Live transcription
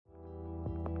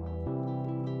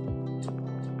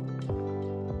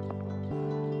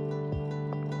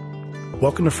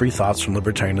Welcome to Free Thoughts from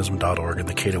Libertarianism.org and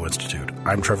the Cato Institute.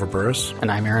 I'm Trevor Burrus. And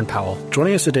I'm Aaron Powell.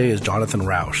 Joining us today is Jonathan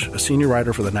Rauch, a senior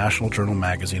writer for the National Journal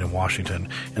magazine in Washington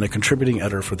and a contributing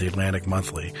editor for the Atlantic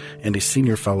Monthly and a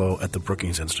senior fellow at the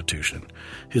Brookings Institution.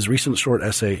 His recent short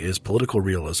essay is Political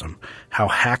Realism: How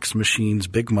Hacks, Machines,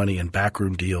 Big Money, and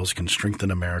Backroom Deals Can Strengthen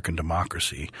American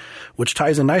Democracy, which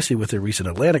ties in nicely with a recent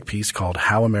Atlantic piece called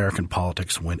How American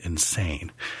Politics Went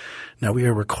Insane. Now, we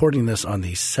are recording this on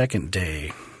the second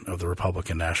day of the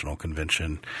Republican National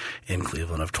Convention in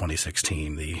Cleveland of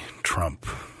 2016, the Trump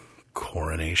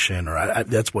coronation, or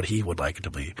that's what he would like it to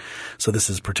be. So this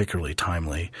is particularly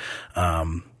timely.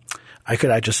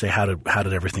 I just say how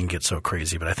did everything get so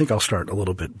crazy? But I think I'll start a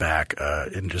little bit back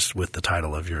and just with the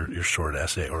title of your short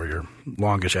essay or your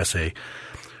longish essay.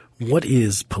 What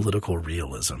is political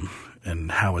realism,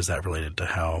 and how is that related to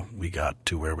how we got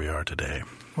to where we are today?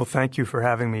 Well, thank you for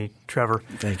having me, Trevor.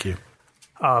 Thank you.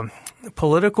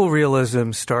 Political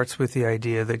realism starts with the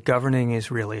idea that governing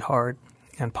is really hard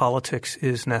and politics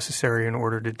is necessary in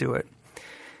order to do it.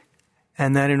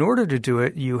 And that in order to do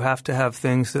it, you have to have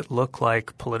things that look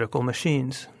like political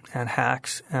machines and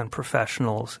hacks and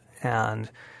professionals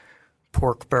and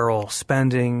pork barrel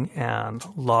spending and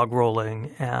log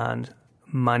rolling and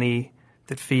money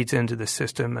that feeds into the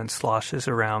system and sloshes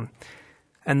around.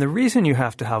 And the reason you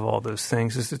have to have all those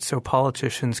things is that so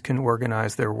politicians can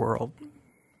organize their world,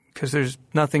 because there's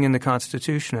nothing in the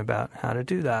Constitution about how to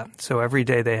do that. So every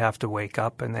day they have to wake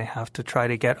up and they have to try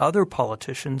to get other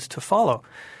politicians to follow.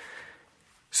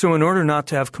 So in order not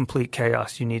to have complete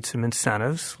chaos, you need some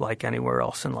incentives like anywhere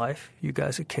else in life. You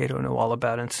guys at Cato know all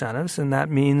about incentives, and that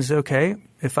means, okay,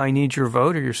 if I need your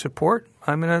vote or your support,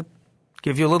 I'm going to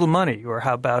give you a little money. Or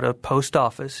how about a post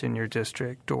office in your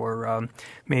district? Or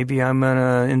maybe I'm going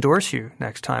to endorse you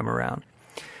next time around.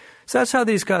 So that's how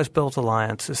these guys built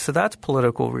alliances. So that's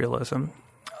political realism.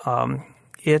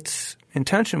 It's in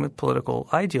tension with political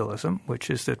idealism, which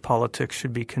is that politics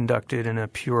should be conducted in a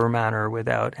pure manner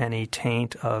without any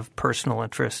taint of personal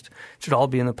interest. It should all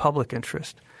be in the public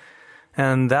interest.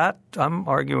 And that, I'm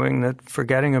arguing that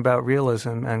forgetting about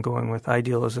realism and going with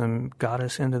idealism got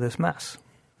us into this mess.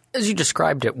 As you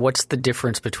described it, what's the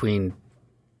difference between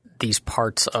these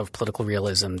parts of political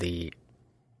realism,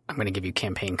 I'm going to give you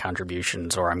campaign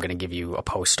contributions, or I'm going to give you a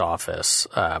post office,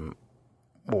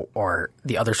 or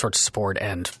the other sorts of support,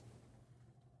 and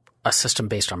a system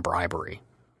based on bribery?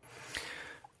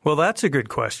 Well, that's a good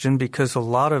question, because a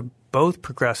lot of both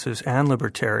progressives and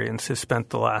libertarians have spent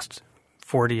the last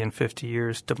 40 and 50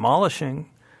 years demolishing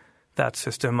that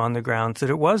system on the grounds that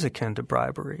it was akin to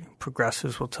bribery.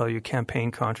 Progressives will tell you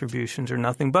campaign contributions are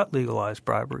nothing but legalized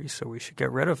bribery, so we should get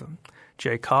rid of them.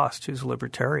 Jay Cost, who's a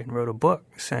libertarian, wrote a book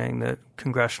saying that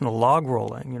congressional log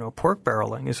rolling, pork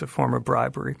barreling, is a form of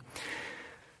bribery.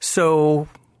 So,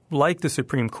 like the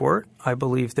Supreme Court, I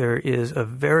believe there is a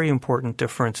very important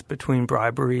difference between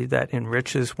bribery that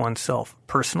enriches oneself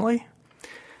personally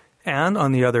and,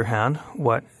 on the other hand,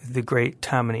 what the great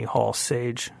Tammany Hall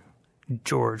sage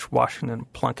George Washington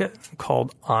Plunkett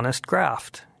called honest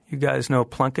graft. You guys know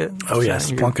Plunkett? Oh,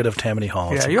 yes, Plunkett of Tammany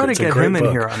Hall. Yeah, you ought to get him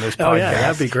in here on this podcast. Oh, yeah,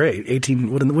 that'd be great.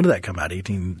 When did that come out?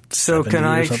 1870 So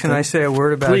can I say a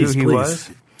word about who he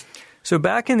was? So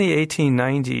back in the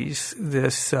 1890s,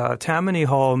 this Tammany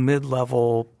Hall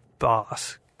mid-level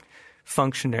boss,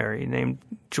 functionary named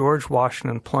George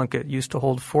Washington Plunkett used to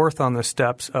hold forth on the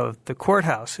steps of the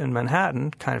courthouse in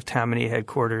Manhattan, kind of Tammany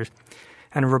headquarters.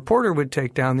 And a reporter would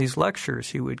take down these lectures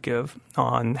he would give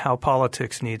on how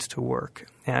politics needs to work.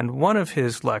 And one of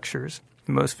his lectures,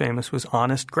 the most famous, was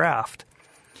Honest Graft.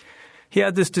 He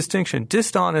had this distinction.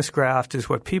 Dishonest graft is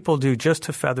what people do just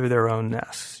to feather their own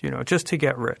nests, just to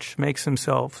get rich, makes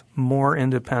themselves more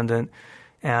independent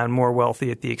and more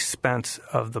wealthy at the expense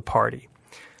of the party.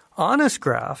 Honest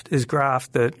graft is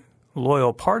graft that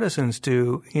loyal partisans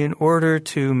do in order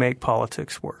to make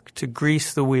politics work, to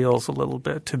grease the wheels a little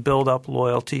bit, to build up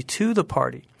loyalty to the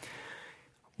party.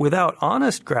 Without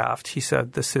honest graft, he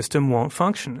said, the system won't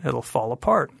function. It'll fall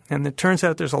apart. And it turns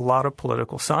out there's a lot of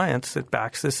political science that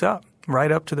backs this up,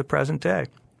 right up to the present day.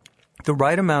 The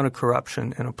right amount of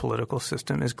corruption in a political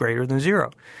system is greater than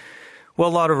zero. Well,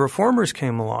 a lot of reformers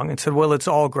came along and said, well, it's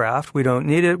all graft. We don't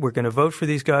need it. We're going to vote for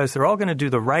these guys. They're all going to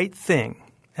do the right thing.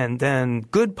 And then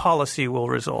good policy will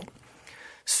result.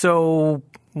 So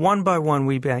one by one,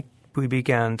 we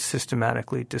began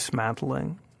systematically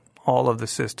dismantling all of the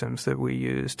systems that we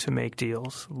use to make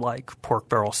deals, like pork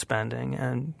barrel spending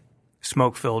and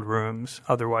smoke-filled rooms,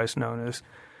 otherwise known as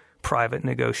private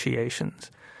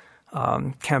negotiations.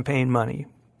 Campaign money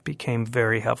became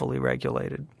very heavily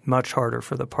regulated, much harder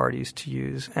for the parties to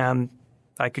use. And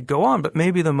I could go on, but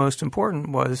maybe the most important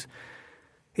was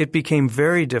it became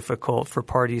very difficult for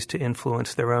parties to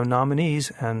influence their own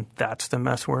nominees, and that's the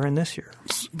mess we're in this year.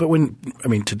 But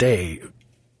today,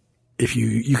 if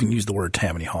you can use the word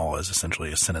Tammany Hall as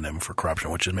essentially a synonym for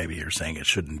corruption, which is maybe you're saying it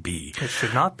shouldn't be. It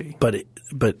should not be.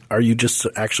 But are you just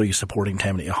actually supporting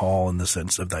Tammany Hall in the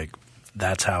sense of like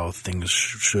that's how things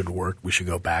should work? We should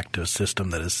go back to a system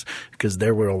that is – because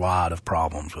there were a lot of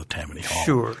problems with Tammany Hall.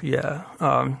 Sure, yeah.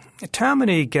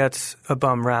 Tammany gets a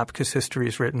bum rap because history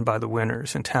is written by the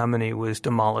winners, and Tammany was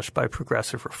demolished by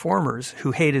progressive reformers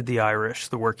who hated the Irish,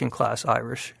 the working-class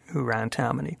Irish who ran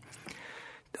Tammany.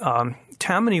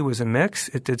 Tammany was a mix.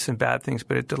 It did some bad things,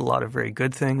 but it did a lot of very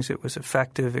good things. It was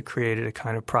effective. It created a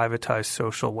kind of privatized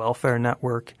social welfare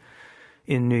network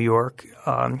in New York.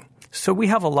 So we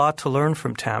have a lot to learn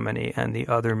from Tammany and the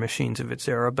other machines of its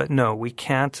era, but no, we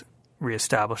can't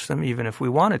reestablish them even if we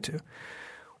wanted to.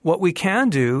 What we can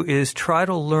do is try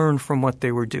to learn from what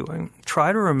they were doing.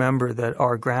 Try to remember that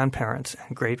our grandparents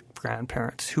and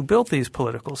great-grandparents who built these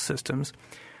political systems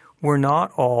were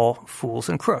not all fools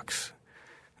and crooks.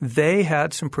 They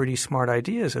had some pretty smart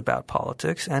ideas about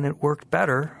politics, and it worked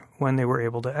better when they were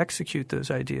able to execute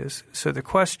those ideas. So the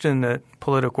question that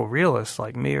political realists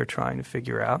like me are trying to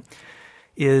figure out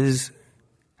is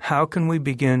how can we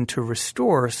begin to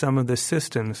restore some of the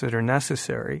systems that are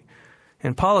necessary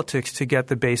in politics to get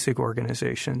the basic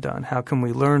organization done? How can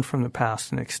we learn from the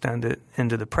past and extend it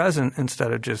into the present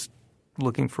instead of just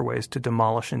looking for ways to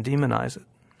demolish and demonize it?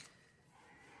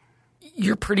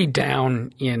 You're pretty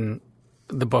down in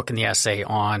the book and the essay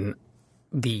on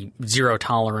the zero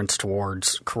tolerance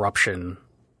towards corruption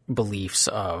beliefs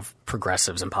of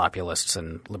progressives and populists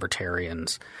and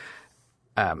libertarians.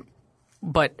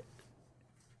 But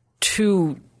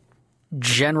two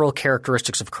general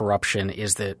characteristics of corruption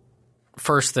is that,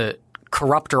 first, the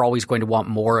corrupt are always going to want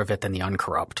more of it than the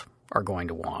uncorrupt are going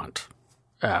to want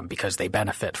because they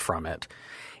benefit from it.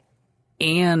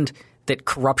 And that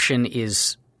corruption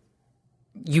is –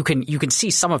 you can see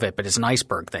some of it, but it's an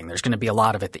iceberg thing. There's going to be a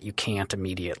lot of it that you can't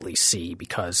immediately see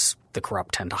because the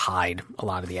corrupt tend to hide a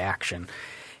lot of the action.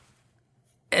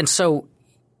 And so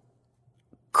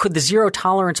could the zero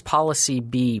tolerance policy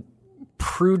be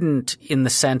prudent in the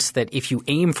sense that if you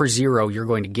aim for zero, you're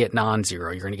going to get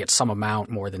non-zero. You're going to get some amount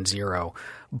more than zero.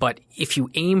 But if you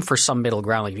aim for some middle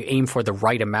ground, like if you aim for the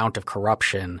right amount of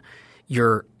corruption,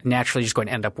 you're naturally just going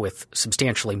to end up with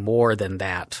substantially more than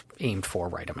that aimed for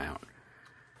right amount.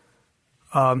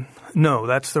 No,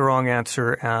 that's the wrong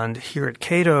answer. And here at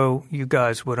Cato, you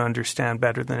guys would understand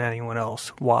better than anyone else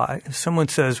why. If someone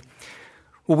says,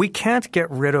 well, we can't get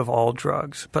rid of all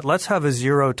drugs, but let's have a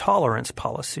zero tolerance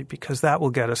policy because that will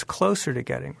get us closer to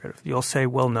getting rid of it. You'll say,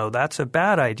 well, no, that's a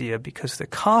bad idea because the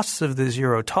costs of the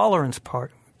zero tolerance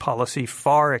policy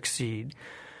far exceed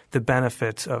the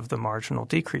benefits of the marginal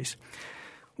decrease.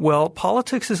 Well,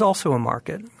 politics is also a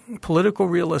market. Political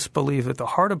realists believe at the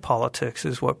heart of politics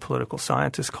is what political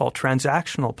scientists call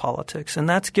transactional politics, and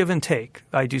that's give and take.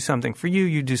 I do something for you,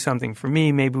 you do something for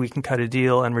me, maybe we can cut a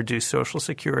deal and reduce Social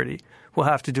Security. We'll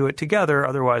have to do it together,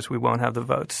 otherwise we won't have the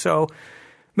votes. So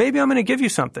maybe I'm going to give you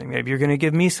something. Maybe you're going to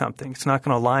give me something. It's not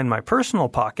going to line my personal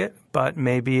pocket, but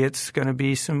maybe it's going to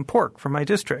be some pork for my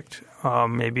district.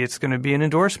 Maybe it's going to be an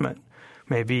endorsement.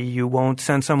 Maybe you won't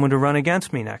send someone to run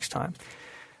against me next time.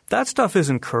 That stuff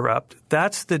isn't corrupt.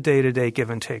 That's the day-to-day give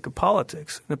and take of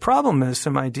politics. The problem is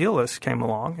some idealists came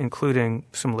along, including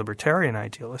some libertarian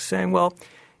idealists, saying, well,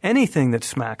 anything that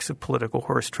smacks of political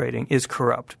horse trading is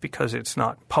corrupt because it's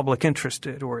not public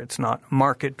interested or it's not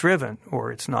market-driven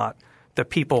or it's not the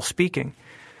people speaking.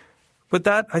 But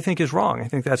that, I think, is wrong. I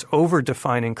think that's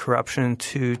over-defining corruption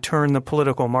to turn the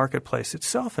political marketplace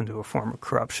itself into a form of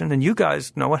corruption. And you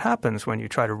guys know what happens when you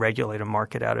try to regulate a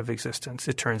market out of existence.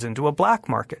 It turns into a black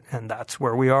market, and that's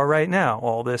where we are right now.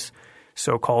 All this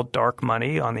so-called dark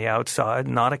money on the outside,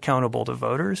 not accountable to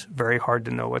voters, very hard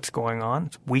to know what's going on.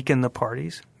 It's weakened the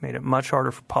parties, made it much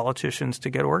harder for politicians to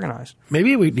get organized.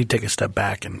 Maybe we need to take a step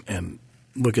back and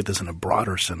look at this in a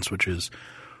broader sense, which is –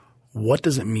 what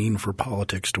does it mean for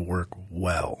politics to work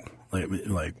well?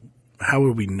 Like, how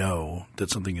would we know that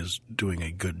something is doing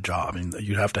a good job? I mean,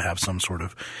 you'd have to have some sort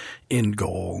of end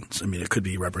goal. I mean, it could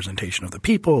be representation of the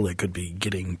people. It could be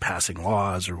passing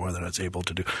laws or whether it's able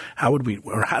to do – how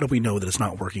do we know that it's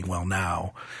not working well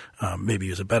now? Maybe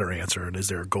is a better answer. And is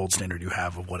there a gold standard you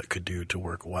have of what it could do to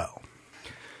work well?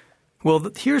 Well,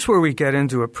 here's where we get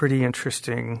into a pretty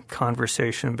interesting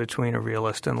conversation between a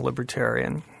realist and a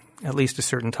libertarian. At least a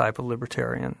certain type of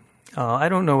libertarian. I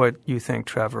don't know what you think,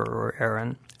 Trevor or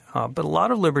Aaron, but a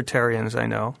lot of libertarians I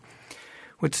know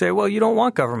would say, well, you don't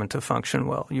want government to function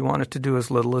well. You want it to do as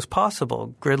little as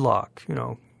possible. Gridlock,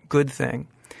 good thing.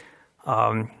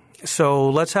 So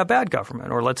let's have bad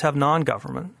government or let's have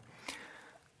non-government.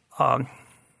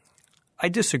 I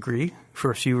disagree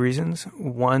for a few reasons.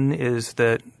 One is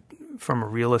that from a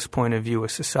realist point of view, a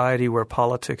society where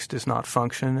politics does not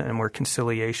function and where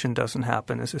conciliation doesn't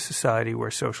happen is a society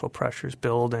where social pressures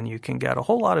build and you can get a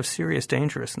whole lot of serious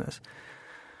dangerousness.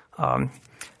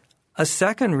 A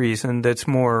second reason that's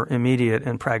more immediate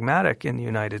and pragmatic in the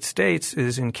United States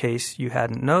is, in case you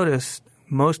hadn't noticed,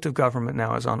 most of government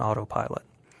now is on autopilot.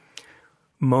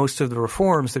 Most of the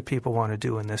reforms that people want to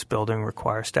do in this building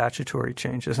require statutory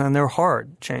changes, and they're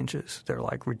hard changes. They're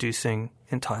like reducing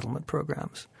entitlement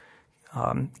programs,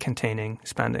 containing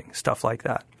spending, stuff like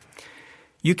that.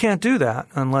 You can't do that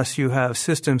unless you have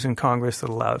systems in Congress that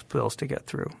allows bills to get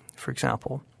through. For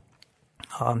example,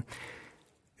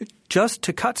 just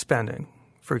to cut spending,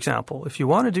 for example, if you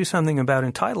want to do something about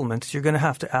entitlements, you're going to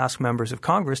have to ask members of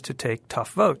Congress to take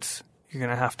tough votes. You're going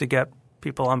to have to get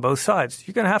people on both sides.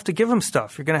 You're going to have to give them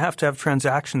stuff. You're going to have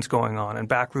transactions going on and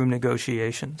backroom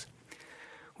negotiations.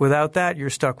 Without that, you're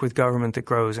stuck with government that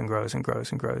grows and grows and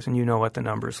grows and grows, and you know what the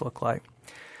numbers look like.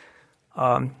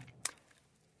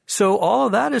 So all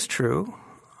of that is true.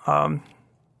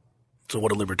 So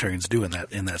what do libertarians do in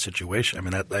that situation? I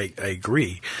mean, I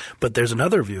agree, but there's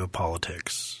another view of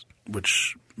politics,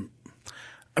 which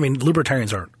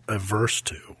libertarians aren't averse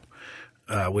to,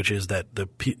 which is that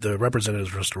the representatives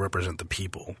are supposed to represent the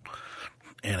people,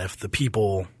 and if the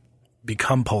people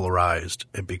become polarized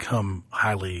and become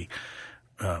highly,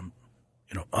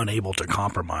 unable to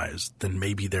compromise, then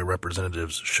maybe their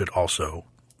representatives should also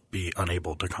be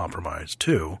unable to compromise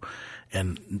too.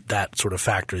 And that sort of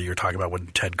factor you're talking about when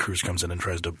Ted Cruz comes in and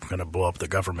tries to kind of blow up the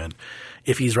government,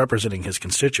 if he's representing his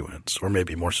constituents, or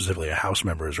maybe more specifically a House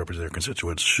member is representing their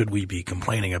constituents, should we be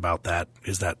complaining about that?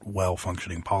 Is that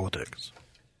well-functioning politics?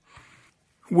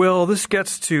 Well, this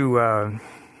gets to a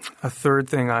third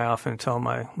thing I often tell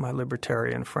my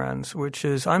libertarian friends, which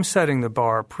is I'm setting the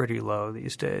bar pretty low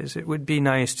these days. It would be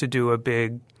nice to do a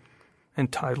big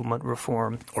entitlement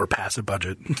reform. Or pass a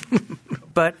budget.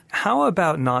 But how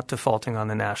about not defaulting on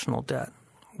the national debt,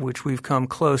 which we've come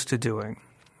close to doing?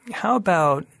 How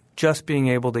about just being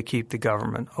able to keep the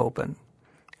government open?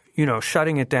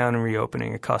 Shutting it down and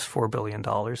reopening it costs $4 billion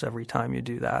every time you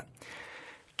do that.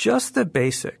 Just the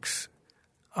basics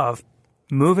of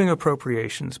moving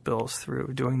appropriations bills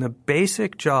through, doing the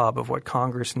basic job of what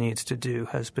Congress needs to do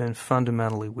has been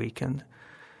fundamentally weakened.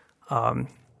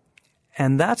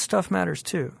 And that stuff matters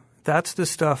too. That's the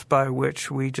stuff by which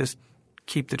we just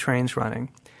keep the trains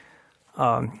running.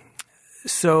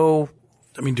 So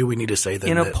do we need to say that?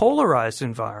 In a polarized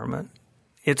environment,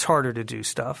 it's harder to do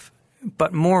stuff.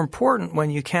 But more important, when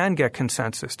you can get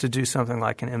consensus to do something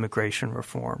like an immigration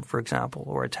reform, for example,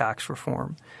 or a tax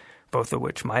reform, both of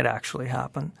which might actually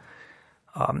happen,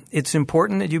 it's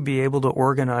important that you be able to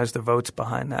organize the votes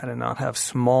behind that and not have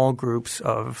small groups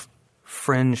of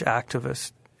fringe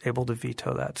activists able to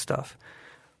veto that stuff.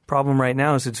 Problem right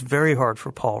now is it's very hard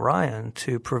for Paul Ryan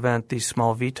to prevent these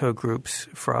small veto groups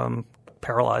from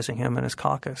paralyzing him and his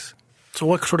caucus. So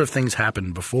what sort of things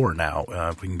happened before now?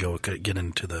 If we can get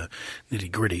into the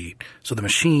nitty-gritty. So the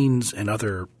machines and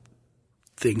other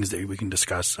things that we can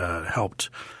discuss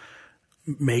helped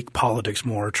make politics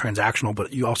more transactional,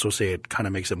 but you also say it kind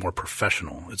of makes it more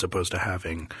professional as opposed to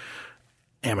having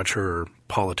amateur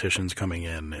politicians coming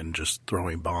in and just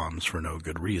throwing bombs for no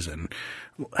good reason.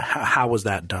 How was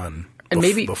that done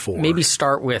before? Maybe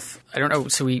start with – I don't know.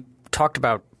 So we talked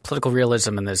about political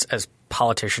realism and this as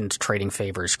politicians trading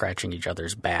favors, scratching each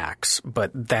other's backs,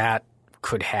 but that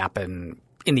could happen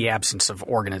in the absence of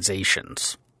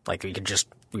organizations. Like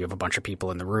you have a bunch of people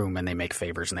in the room and they make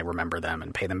favors and they remember them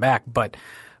and pay them back. But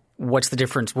what's the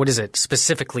difference? What is it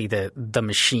specifically the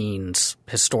machines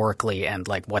historically and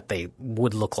like what they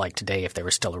would look like today if they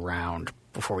were still around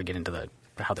before we get into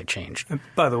how they changed? And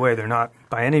by the way, they're not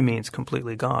by any means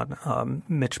completely gone.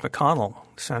 Mitch McConnell,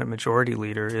 Senate Majority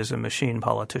Leader, is a machine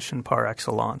politician par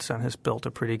excellence and has built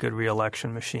a pretty good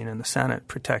reelection machine in the Senate,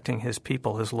 protecting his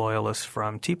people, his loyalists,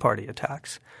 from Tea Party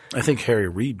attacks. I think Harry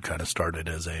Reid kind of started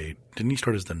didn't he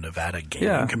start as the Nevada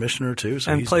Gaming Commissioner too?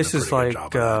 So and places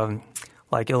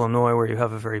like Illinois, where you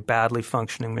have a very badly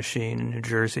functioning machine, in New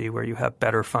Jersey, where you have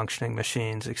better functioning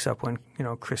machines, except when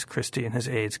Chris Christie and his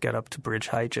aides get up to bridge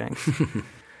hijinks.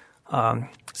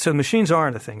 So machines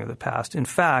aren't a thing of the past. In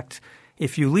fact,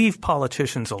 if you leave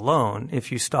politicians alone,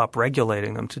 if you stop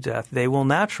regulating them to death, they will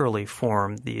naturally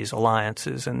form these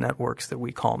alliances and networks that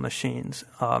we call machines.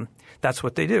 That's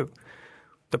what they do.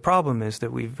 The problem is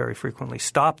that we very frequently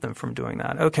stop them from doing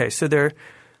that. Okay, so there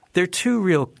are two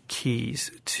real keys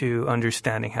to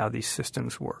understanding how these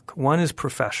systems work. One is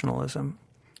professionalism.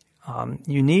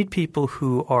 You need people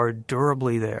who are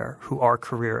durably there, who are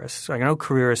careerists. I know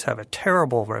careerists have a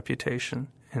terrible reputation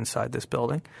inside this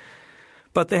building,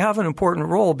 but they have an important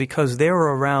role because they're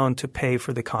around to pay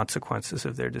for the consequences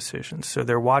of their decisions. So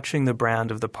they're watching the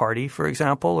brand of the party, for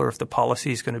example, or if the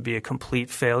policy is going to be a complete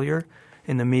failure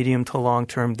in the medium to long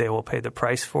term, they will pay the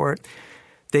price for it.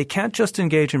 They can't just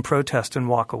engage in protest and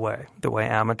walk away the way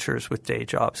amateurs with day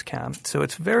jobs can. So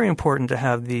it's very important to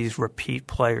have these repeat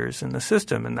players in the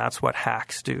system, and that's what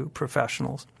hacks do,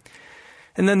 professionals.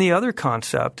 And then the other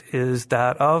concept is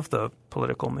that of the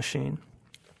political machine.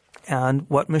 And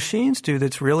what machines do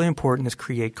that's really important is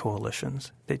create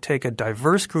coalitions. They take a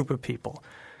diverse group of people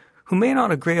who may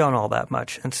not agree on all that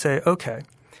much and say, okay,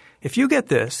 if you get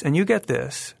this and you get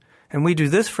this, and we do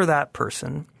this for that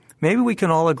person, maybe we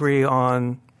can all agree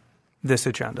on this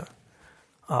agenda.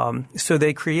 So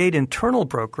they create internal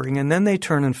brokering, and then they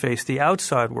turn and face the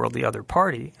outside world, the other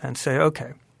party, and say,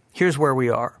 okay, here's where we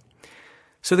are.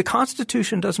 So the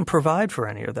Constitution doesn't provide for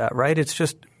any of that, right? It's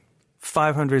just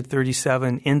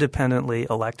 537 independently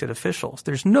elected officials.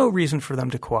 There's no reason for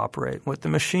them to cooperate. What the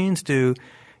machines do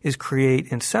is create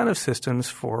incentive systems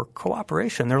for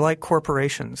cooperation. They're like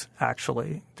corporations,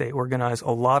 actually. They organize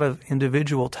a lot of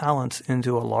individual talents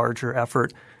into a larger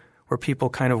effort where people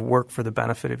kind of work for the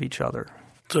benefit of each other.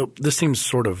 So this seems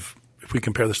sort of, if we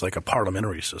compare this like a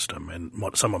parliamentary system, and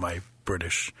what some of my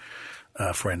British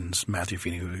friends, Matthew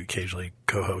Feeney, who occasionally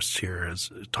co-hosts here,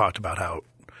 has talked about how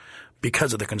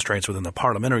because of the constraints within the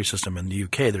parliamentary system in the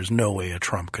UK, there's no way a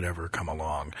Trump could ever come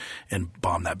along and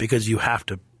bomb that because you have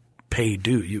to pay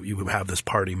due. You have this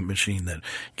party machine that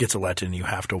gets elected and you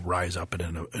have to rise up in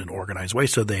an organized way.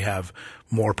 So they have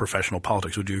more professional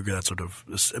politics. Would you agree that sort of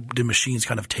 – do machines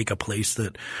kind of take a place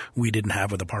that we didn't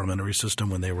have with the parliamentary system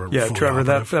when they were Yeah, fully Trevor,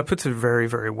 operative? that puts it very,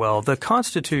 very well. The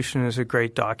Constitution is a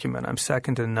great document. I'm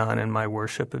second to none in my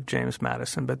worship of James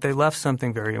Madison, but they left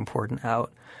something very important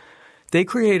out. They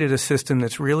created a system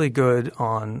that's really good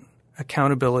on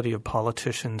accountability of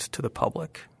politicians to the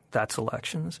public. That's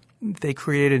elections. They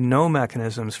created no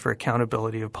mechanisms for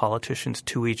accountability of politicians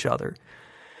to each other.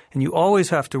 And you always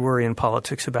have to worry in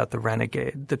politics about the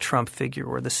renegade, the Trump figure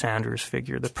or the Sanders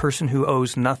figure, the person who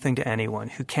owes nothing to anyone,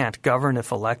 who can't govern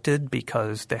if elected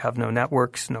because they have no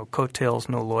networks, no coattails,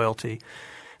 no loyalty,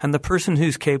 and the person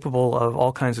who's capable of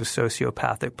all kinds of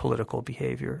sociopathic political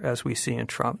behavior, as we see in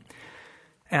Trump.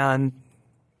 And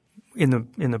in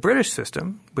the British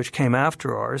system, which came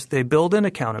after ours, they build in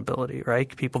accountability,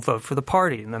 right? People vote for the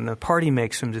party, and then the party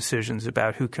makes some decisions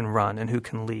about who can run and who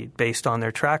can lead based on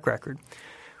their track record.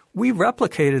 We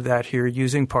replicated that here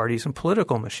using parties and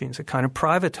political machines, a kind of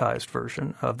privatized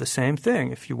version of the same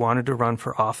thing. If you wanted to run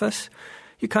for office,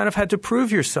 you kind of had to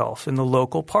prove yourself in the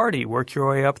local party, work your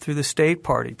way up through the state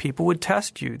party. People would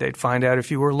test you. They'd find out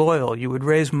if you were loyal. You would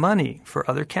raise money for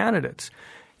other candidates.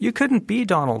 You couldn't be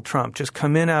Donald Trump, just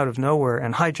come in out of nowhere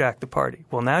and hijack the party.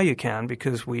 Well, now you can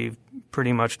because we've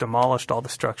pretty much demolished all the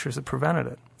structures that prevented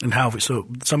it. And how – so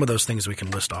some of those things we can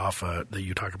list off that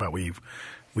you talk about,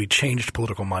 we changed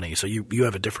political money. So you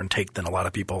have a different take than a lot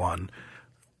of people on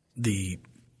the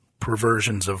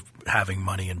perversions of having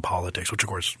money in politics, which of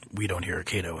course we don't hear at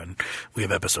Cato, and we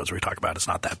have episodes where we talk about it's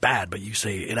not that bad, but you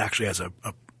say it actually has a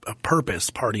purpose,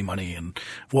 party money, and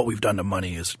what we've done to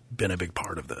money has been a big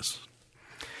part of this.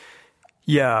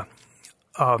 Yeah.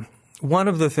 One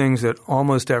of the things that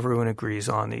almost everyone agrees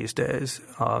on these days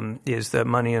is that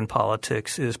money in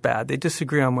politics is bad. They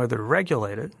disagree on whether to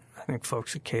regulate it. I think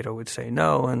folks at Cato would say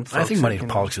no. And I think money in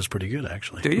politics is pretty good,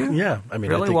 actually. Do you? Yeah. I mean,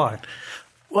 really? Why?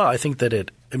 Well, I think that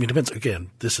it depends.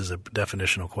 Again, this is a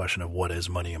definitional question of what is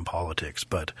money in politics,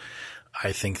 but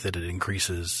I think that it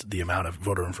increases the amount of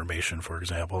voter information, for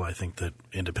example. I think that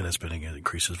independent spending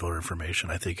increases voter information.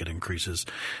 I think it increases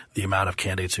the amount of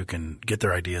candidates who can get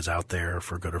their ideas out there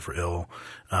for good or for ill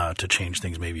to change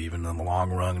things maybe even in the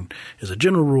long run. As a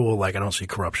general rule, like I don't see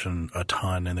corruption a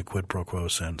ton in the quid pro quo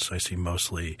sense. I see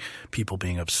mostly people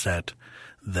being upset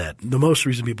that the most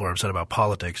reason people are upset about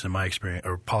politics in my experience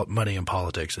or money in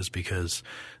politics is because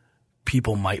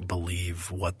people might believe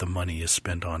what the money is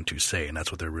spent on to say, and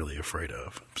that's what they're really afraid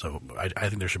of. So I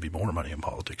think there should be more money in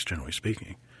politics, generally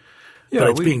speaking. Yeah, but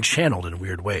it's being channeled in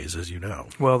weird ways, as you know.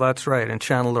 Well, that's right, and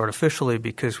channeled artificially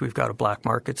because we've got a black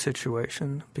market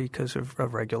situation because of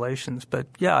regulations. But,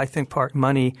 yeah, I think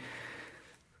money,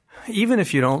 even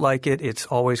if you don't like it, it's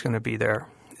always going to be there.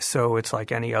 So it's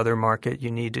like any other market. You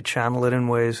need to channel it in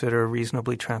ways that are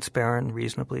reasonably transparent,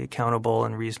 reasonably accountable,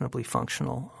 and reasonably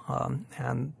functional.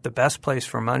 And the best place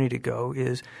for money to go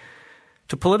is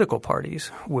to political parties,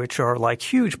 which are like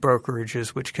huge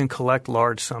brokerages which can collect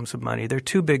large sums of money. They're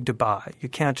too big to buy. You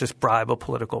can't just bribe a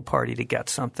political party to get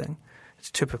something. It's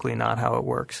typically not how it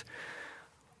works.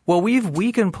 Well, we've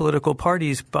weakened political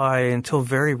parties by, until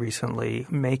very recently,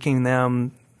 making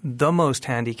them the most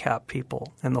handicapped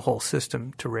people in the whole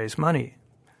system to raise money.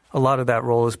 A lot of that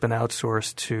role has been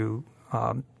outsourced to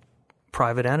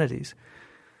private entities.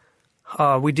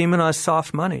 We demonized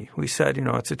soft money. We said,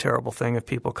 it's a terrible thing if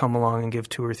people come along and give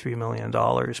 $2 or $3 million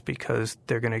because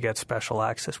they're going to get special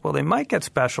access. Well, they might get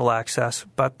special access,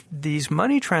 but these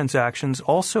money transactions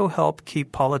also help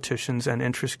keep politicians and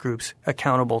interest groups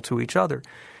accountable to each other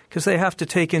because they have to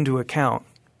take into account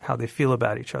how they feel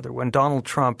about each other. When Donald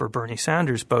Trump or Bernie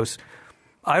Sanders boast,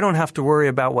 I don't have to worry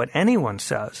about what anyone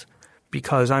says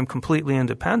because I'm completely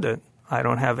independent. I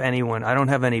don't have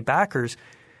any backers.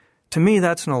 To me,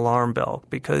 that's an alarm bell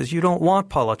because you don't want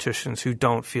politicians who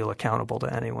don't feel accountable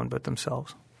to anyone but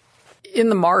themselves. In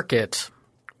the market,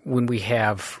 when we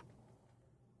have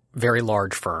very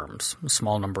large firms, a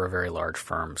small number of very large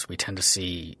firms, we tend to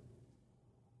see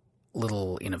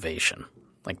little innovation.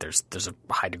 Like there's a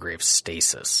high degree of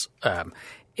stasis,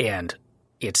 and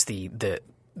it's the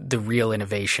real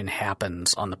innovation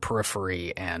happens on the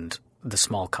periphery and the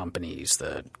small companies,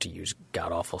 to use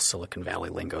god-awful Silicon Valley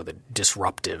lingo, the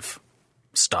disruptive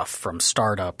stuff from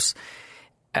startups.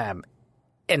 And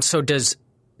so does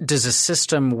a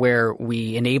system where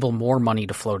we enable more money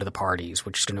to flow to the parties,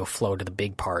 which is going to flow to the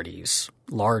big parties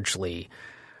largely,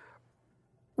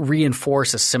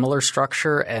 reinforce a similar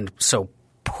structure and so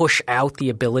push out the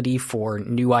ability for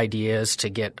new ideas to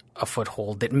get a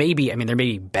foothold that there may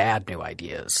be bad new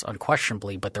ideas,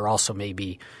 unquestionably, but there also may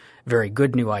be very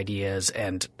good new ideas,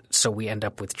 and so we end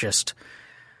up with just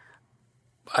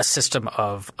a system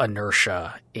of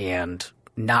inertia and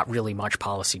not really much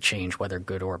policy change, whether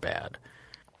good or bad.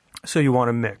 So you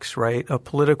want a mix, right? A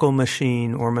political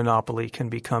machine or monopoly can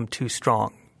become too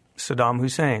strong. Saddam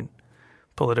Hussein,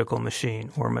 political machine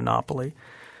or monopoly.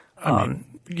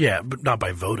 Yeah, but not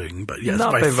by voting, but yes,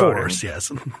 by force,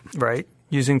 yes. Right,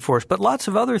 using force. But lots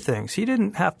of other things. He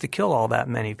didn't have to kill all that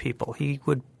many people. He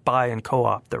would buy and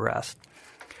co-opt the rest.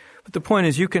 But the point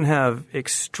is you can have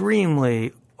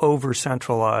extremely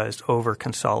over-centralized,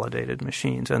 over-consolidated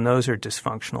machines, and those are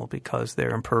dysfunctional because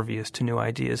they're impervious to new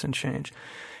ideas and change.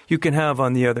 You can have,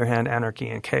 on the other hand, anarchy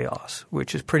and chaos,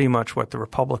 which is pretty much what the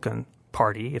Republican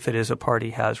Party, if it is a party,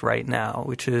 has right now,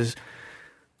 which is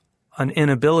an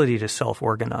inability to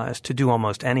self-organize, to do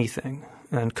almost anything,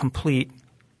 and complete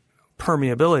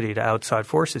permeability to outside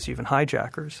forces, even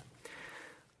hijackers.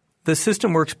 The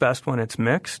system works best when it's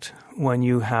mixed, when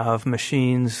you have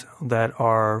machines that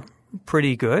are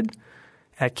pretty good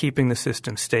at keeping the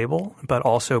system stable, but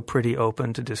also pretty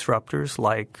open to disruptors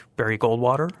like Barry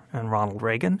Goldwater and Ronald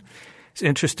Reagan. It's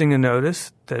interesting to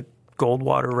notice that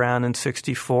Goldwater ran in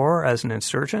 1964 as an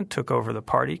insurgent, took over the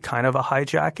party, kind of a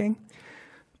hijacking.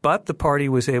 But the party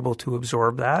was able to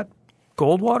absorb that.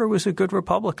 Goldwater was a good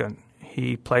Republican.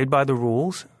 He played by the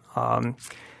rules.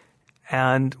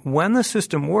 And when the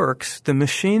system works, the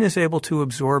machine is able to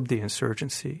absorb the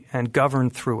insurgency and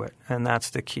govern through it, and that's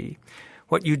the key.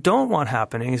 What you don't want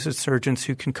happening is insurgents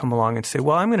who can come along and say,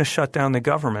 well, I'm going to shut down the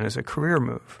government as a career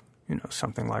move,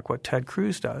 something like what Ted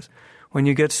Cruz does. When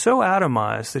you get so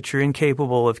atomized that you're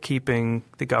incapable of keeping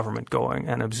the government going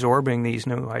and absorbing these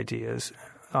new ideas,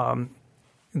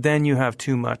 then you've got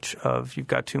too much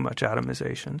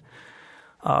atomization.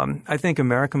 I think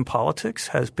American politics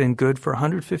has been good for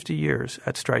 150 years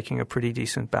at striking a pretty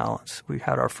decent balance. We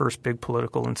had our first big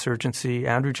political insurgency,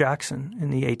 Andrew Jackson, in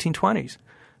the 1820s.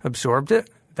 Absorbed it.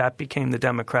 That became the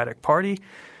Democratic Party.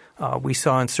 We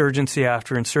saw insurgency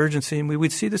after insurgency, and we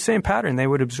would see the same pattern. They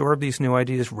would absorb these new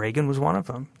ideas. Reagan was one of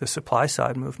them, the supply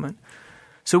side movement.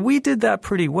 So we did that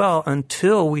pretty well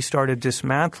until we started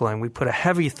dismantling. We put a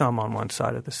heavy thumb on one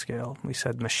side of the scale. We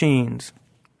said machines,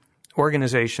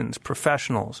 organizations,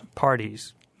 professionals,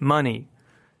 parties, money,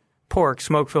 pork,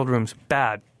 smoke-filled rooms,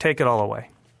 bad. Take it all away.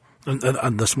 And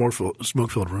the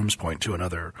smoke-filled rooms point to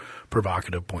another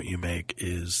provocative point you make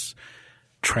is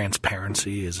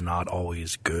transparency is not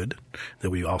always good, that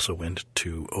we also went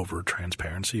to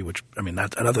over-transparency, which,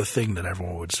 that's another thing that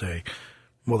everyone would say,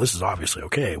 well, this is obviously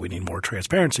okay. We need more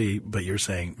transparency, but you're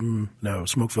saying, no,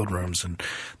 smoke-filled rooms, and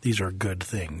these are good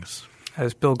things.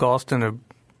 As Bill Galston of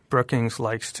Brookings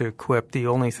likes to quip, the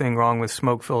only thing wrong with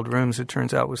smoke-filled rooms, it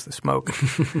turns out, was the smoke.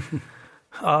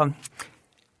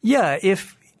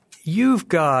 If you've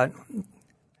got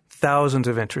thousands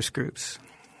of interest groups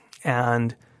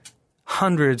and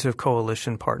hundreds of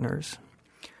coalition partners,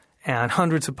 and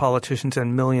hundreds of politicians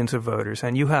and millions of voters,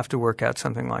 and you have to work out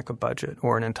something like a budget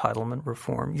or an entitlement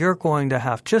reform, you're going to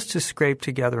have just to scrape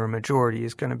together a majority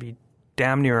is going to be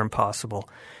damn near impossible.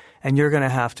 And you're going to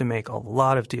have to make a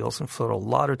lot of deals and float a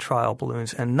lot of trial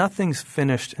balloons, and nothing's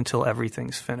finished until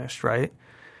everything's finished, right?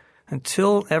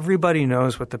 Until everybody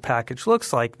knows what the package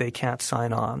looks like, they can't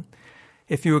sign on.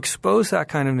 If you expose that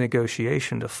kind of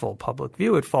negotiation to full public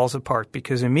view, it falls apart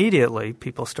because immediately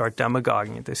people start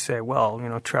demagoguing it. They say, well,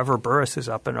 Trevor Burrus is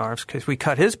up in arms because we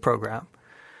cut his program.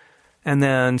 And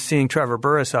then seeing Trevor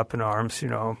Burrus up in arms,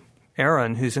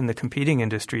 Aaron, who's in the competing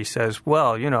industry, says,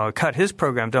 well, cut his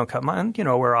program, don't cut mine.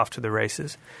 We're off to the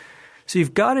races. So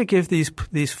you've got to give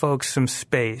these folks some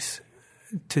space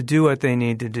to do what they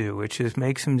need to do, which is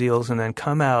make some deals and then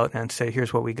come out and say,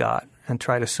 here's what we got, and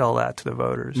try to sell that to the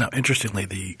voters. Now, interestingly,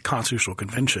 the Constitutional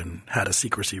Convention had a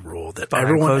secrecy rule that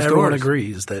everyone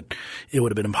agrees that it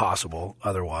would have been impossible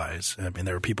otherwise. I mean,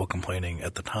 there were people complaining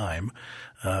at the time,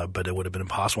 but it would have been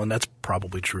impossible, and that's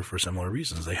probably true for similar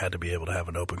reasons. They had to be able to have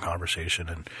an open conversation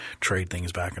and trade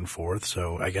things back and forth.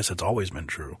 So I guess it's always been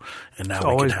true. And now it's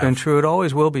always been true. It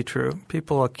always will be true.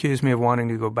 People accuse me of wanting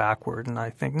to go backward, and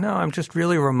I think, no, I'm just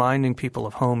really reminding people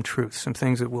of home truths, some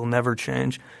things that will never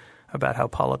change about how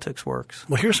politics works.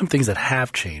 Well, here's some things that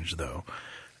have changed, though.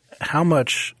 How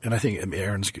much – and I think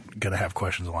Aaron's going to have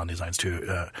questions along these lines too.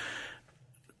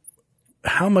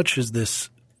 How much is this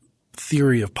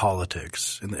theory of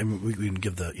politics – and we can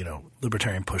give the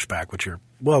libertarian pushback, which you're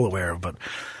well aware of, but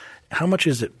how much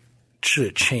is it – should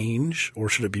it change or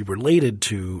should it be related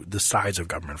to the size of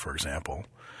government, for example?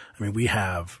 I mean, we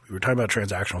were talking about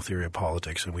transactional theory of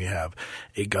politics, and we have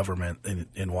a government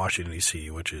in Washington,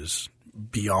 D.C., which is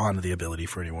beyond the ability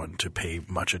for anyone to pay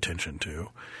much attention to.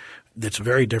 That's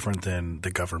very different than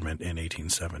the government in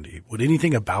 1870. Would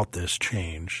anything about this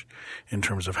change in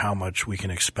terms of how much we can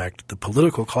expect the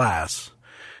political class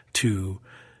to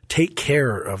take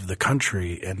care of the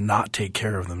country and not take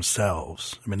care of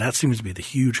themselves? I mean, that seems to be the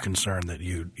huge concern that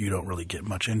you don't really get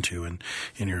much into in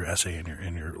your essay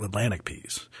in your Atlantic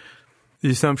piece. The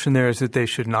assumption there is that they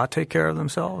should not take care of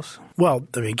themselves? Well,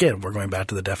 I mean, again, we're going back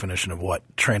to the definition of what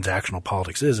transactional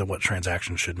politics is and what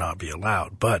transactions should not be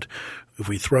allowed. But if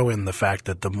we throw in the fact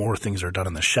that the more things are done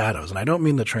in the shadows, and I don't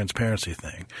mean the transparency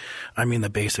thing, I mean the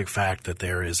basic fact that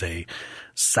there is a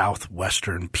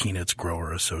Southwestern Peanuts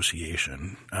Grower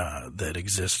Association that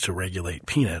exists to regulate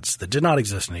peanuts that did not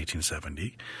exist in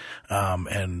 1870.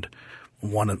 And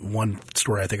one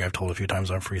story I think I've told a few times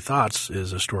on Free Thoughts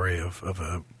is a story of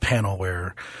a panel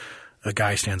where a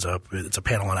guy stands up. It's a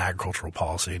panel on agricultural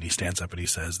policy, and he stands up and he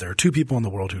says, there are two people in the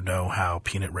world who know how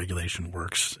peanut regulation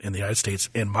works in the United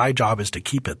States, and my job is to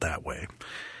keep it that way.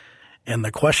 And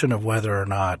the question of whether or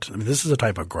not – I mean, this is a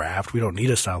type of graft. We don't need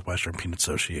a Southwestern Peanut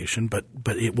Association, but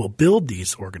it will build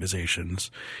these organizations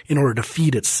in order to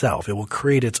feed itself. It will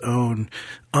create its own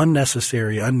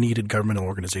unnecessary, unneeded governmental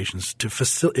organizations to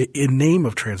facilitate in name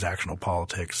of transactional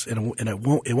politics, and it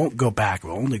won't go back. It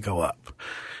will only go up.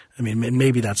 I mean,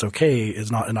 maybe that's okay.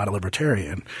 It's not a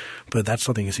libertarian, but that's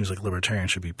something it seems like libertarians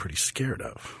should be pretty scared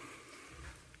of.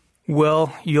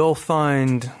 Well, you'll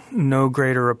find no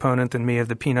greater opponent than me of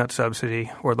the peanut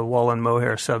subsidy or the Wallen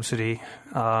Mohair subsidy.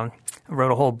 I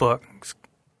wrote a whole book,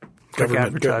 quick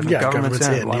advertisement, Government's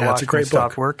In, Why Washington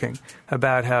Stopped Working,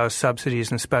 about how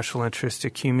subsidies and special interests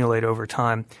accumulate over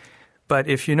time. But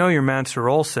if you know your Mansur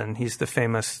Olson, he's the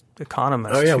famous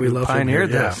economist who pioneered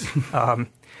this.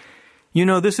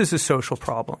 This is a social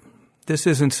problem. This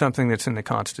isn't something that's in the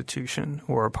Constitution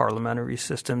or a parliamentary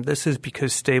system. This is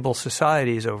because stable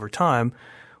societies over time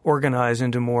organize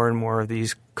into more and more of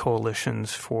these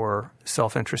coalitions for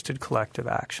self-interested collective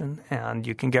action. And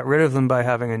you can get rid of them by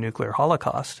having a nuclear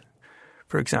holocaust,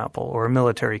 for example, or a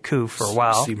military coup for a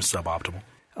while. Seems suboptimal.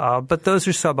 But those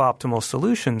are suboptimal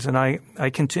solutions. And I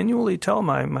continually tell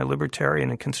my libertarian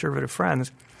and conservative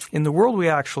friends, in the world we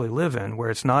actually live in,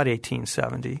 where it's not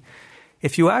 1870,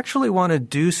 if you actually want to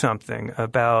do something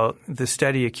about the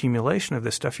steady accumulation of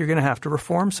this stuff, you're going to have to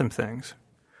reform some things,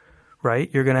 right?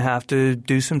 You're going to have to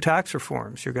do some tax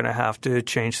reforms. You're going to have to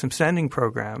change some spending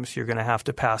programs. You're going to have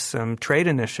to pass some trade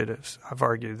initiatives. I've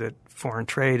argued that foreign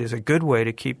trade is a good way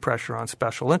to keep pressure on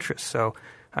special interests. So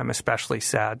I'm especially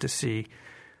sad to see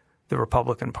the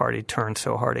Republican Party turn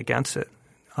so hard against it.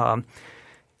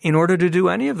 In order to do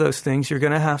any of those things, you're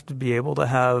going to have to be able to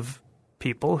have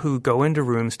people who go into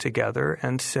rooms together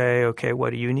and say, okay,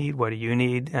 what do you need? What do you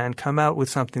need? And come out with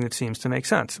something that seems to make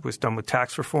sense. It was done with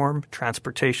tax reform,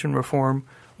 transportation reform,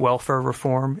 welfare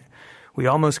reform. We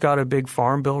almost got a big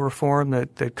farm bill reform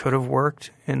that could have worked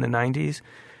in the 90s.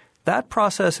 That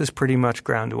process is pretty much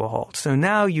ground to a halt. So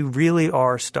now you really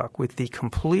are stuck with the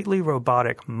completely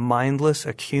robotic, mindless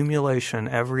accumulation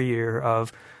every year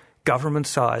of government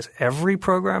size. Every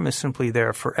program is simply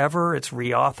there forever. It's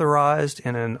reauthorized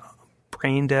in a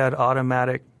brain-dead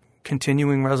automatic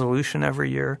continuing resolution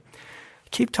every year. I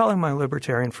keep telling my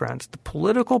libertarian friends, the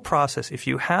political process, if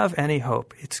you have any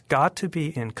hope, it's got to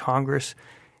be in Congress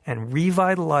and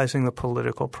revitalizing the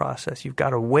political process. You've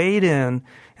got to wade in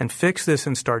and fix this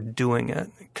and start doing it,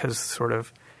 because sort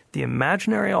of the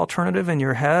imaginary alternative in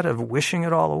your head of wishing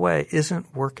it all away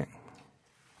isn't working.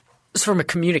 So from a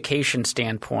communication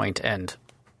standpoint and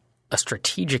a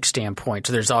strategic standpoint,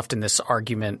 so there's often this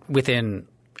argument within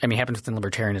 – it happens within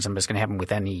libertarianism, but it's going to happen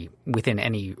within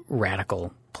any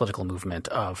radical political movement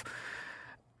of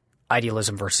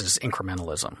idealism versus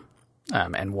incrementalism.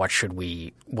 And what should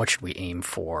we aim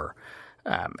for?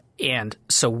 And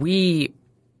so we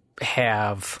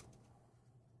have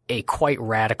a quite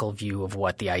radical view of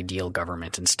what the ideal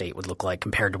government and state would look like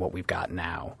compared to what we've got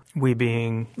now. We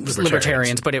being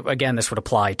libertarians, but again, this would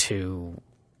apply to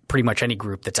pretty much any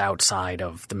group that's outside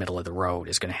of the middle of the road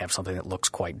is going to have something that looks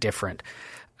quite different.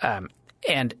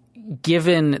 And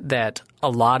given that a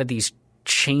lot of these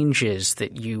changes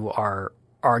that you are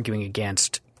arguing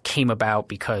against came about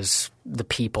because the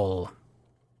people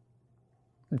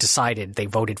decided they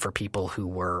voted for people who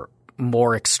were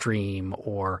more extreme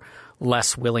or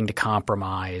less willing to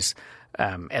compromise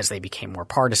as they became more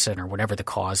partisan or whatever the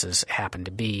causes happened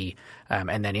to be,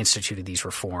 and then instituted these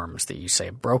reforms that you say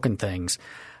have broken things.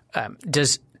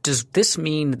 Does this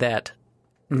mean that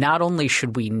not only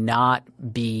should we not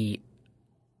be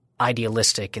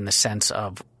idealistic in the sense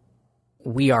of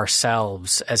we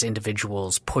ourselves as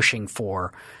individuals pushing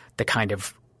for the kind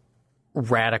of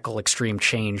radical extreme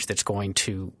change that's going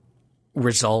to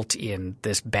result in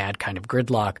this bad kind of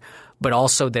gridlock, but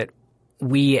also that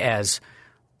we as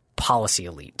policy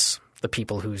elites, the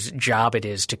people whose job it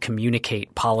is to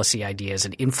communicate policy ideas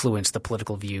and influence the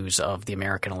political views of the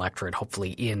American electorate,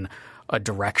 hopefully in a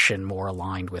direction more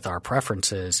aligned with our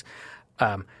preferences,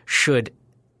 should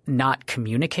not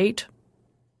communicate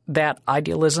that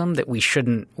idealism, that we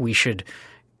should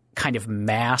kind of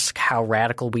mask how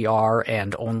radical we are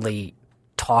and only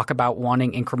talk about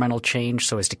wanting incremental change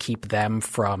so as to keep them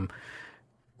from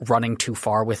running too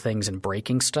far with things and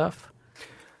breaking stuff?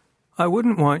 I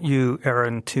wouldn't want you,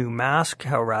 Aaron, to mask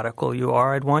how radical you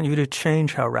are. I'd want you to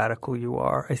change how radical you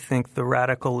are. I think the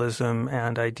radicalism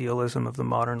and idealism of the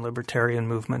modern libertarian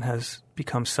movement has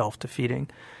become self-defeating.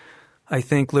 I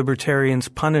think libertarians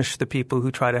punish the people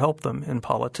who try to help them in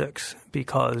politics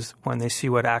because when they see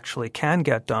what actually can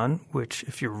get done, which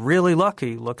if you're really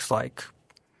lucky looks like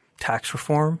tax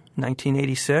reform,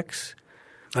 1986.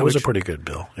 That was a pretty good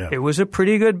bill. Yeah. It was a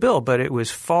pretty good bill, but it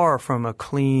was far from a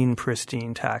clean,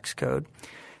 pristine tax code.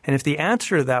 And if the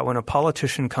answer to that when a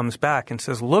politician comes back and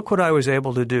says, look what I was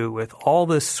able to do with all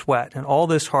this sweat and all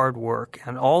this hard work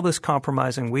and all this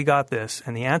compromising, we got this.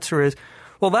 And the answer is,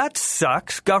 well, that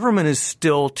sucks. Government is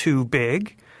still too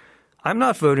big. I'm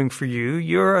not voting for you.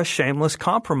 You're a shameless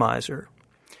compromiser.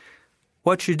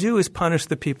 What you do is punish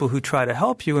the people who try to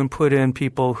help you and put in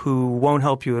people who won't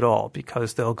help you at all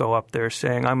because they'll go up there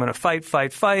saying, I'm going to fight,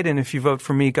 fight, fight, and if you vote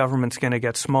for me, government's going to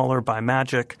get smaller by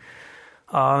magic.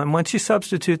 And once you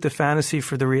substitute the fantasy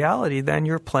for the reality, then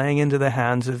you're playing into the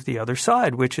hands of the other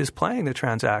side, which is playing the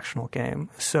transactional game.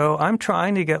 So I'm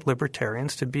trying to get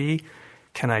libertarians to be,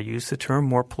 can I use the term,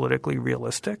 more politically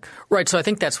realistic? Right. So I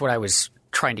think that's what I was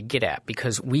trying to get at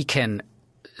because we can –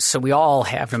 so we all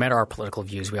have – no matter our political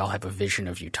views, we all have a vision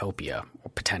of utopia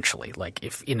potentially. Like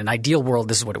if in an ideal world,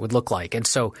 this is what it would look like. And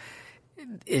so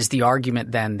is the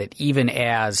argument then that even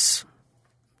as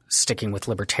sticking with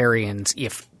libertarians,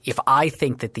 if I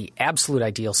think that the absolute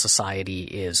ideal society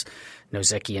is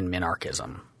Nozickian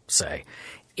minarchism, say,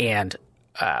 and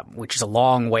which is a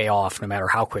long way off no matter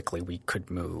how quickly we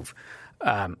could move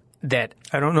that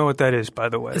 – I don't know what that is, by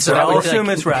the way. So I'll assume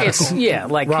it's radical.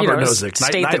 Like Robert Nozick,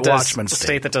 state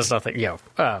that does nothing,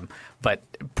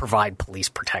 but provide police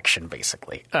protection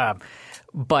basically.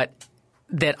 But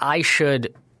that I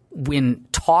should, when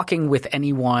talking with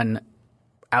anyone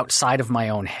outside of my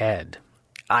own head,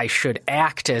 I should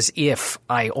act as if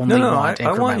I only want incremental.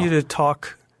 I want you to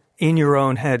talk in your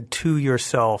own head to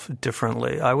yourself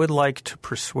differently. I would like to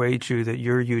persuade you that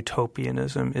your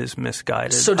utopianism is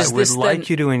misguided. So I would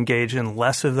like you to engage in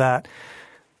less of that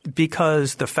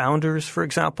because the founders, for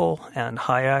example, and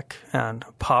Hayek and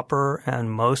Popper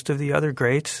and most of the other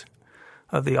greats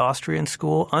of the Austrian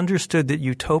school understood that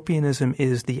utopianism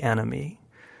is the enemy.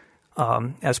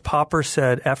 As Popper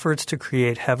said, efforts to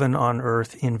create heaven on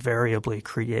earth invariably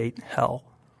create hell.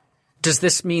 does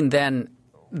this mean then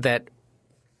that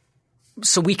 –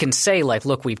 so we can say like,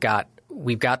 look, we've got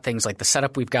things like the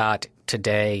setup we've got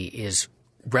today is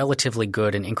relatively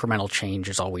good and incremental change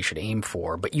is all we should aim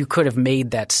for. But you could have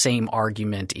made that same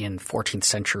argument in 14th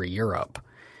century Europe,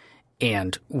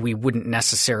 and we wouldn't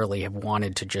necessarily have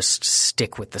wanted to just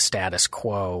stick with the status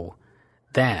quo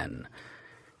then.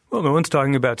 Well, no one's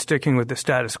talking about sticking with the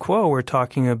status quo. We're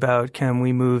talking about, can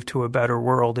we move to a better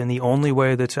world? And the only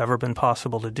way that's ever been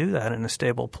possible to do that in a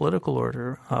stable political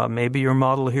order, maybe your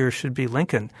model here should be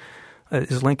Lincoln.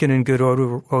 Is Lincoln in good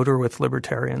odor with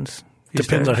libertarians?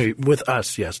 Depends on who. With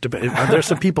us, yes. There's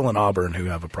some people in Auburn who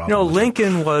have a problem. No,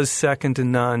 Lincoln was second to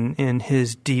none in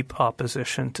his deep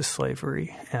opposition to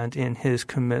slavery and in his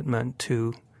commitment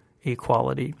to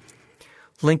equality.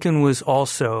 Lincoln was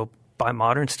also, by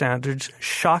modern standards,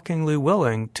 shockingly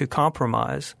willing to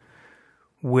compromise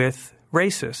with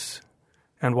racists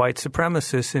and white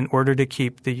supremacists in order to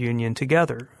keep the Union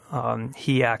together.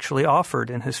 He actually offered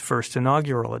in his first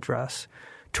inaugural address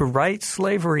to write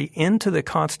slavery into the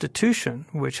Constitution,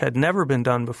 which had never been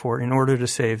done before, in order to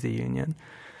save the Union.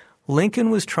 Lincoln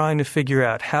was trying to figure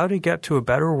out how to get to a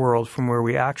better world from where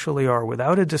we actually are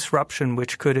without a disruption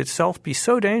which could itself be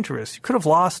so dangerous. You could have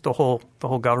lost the whole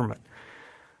government.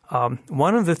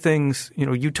 One of the things,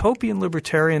 utopian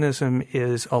libertarianism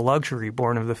is a luxury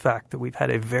born of the fact that we've had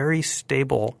a very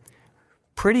stable,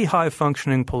 pretty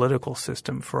high-functioning political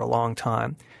system for a long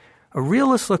time. A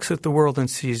realist looks at the world and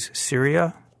sees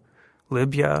Syria,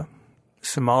 Libya,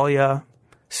 Somalia,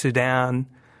 Sudan,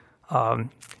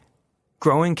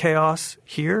 growing chaos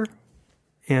here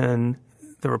in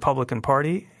the Republican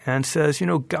Party, and says,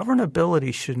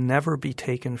 governability should never be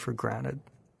taken for granted.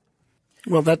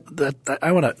 Well,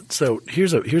 I want to. So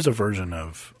here's a version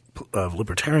of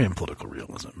libertarian political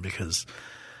realism, because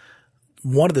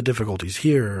one of the difficulties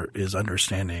here is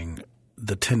understanding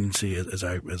the tendency,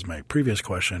 as my previous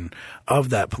question, of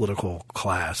that political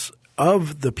class,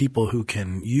 of the people who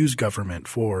can use government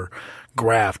for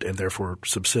graft and therefore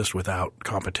subsist without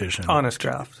competition. Honest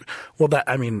graft. Well,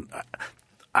 I know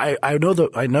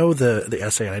the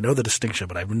essay and I know the distinction,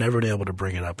 but I've never been able to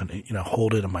bring it up and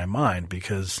hold it in my mind,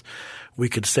 because we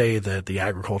could say that the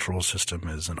agricultural system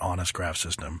is an honest graft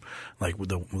system, like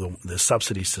the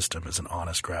subsidy system is an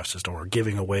honest graft system, or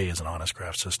giving away is an honest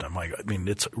graft system.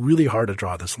 It's really hard to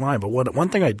draw this line. But one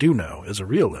thing I do know as a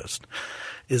realist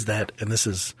is that, and this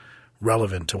is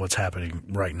relevant to what's happening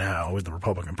right now with the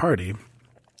Republican Party,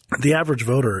 the average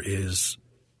voter is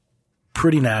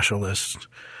pretty nationalist.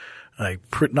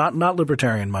 Not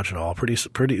libertarian much at all. Pretty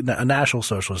a national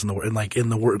socialist in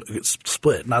the word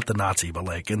split, not the Nazi,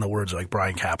 but in the words like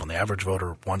Brian Kaplan. The average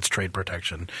voter wants trade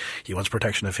protection. He wants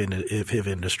protection of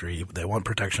industry. They want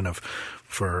protection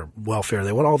for welfare.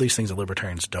 They want all these things that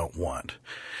libertarians don't want.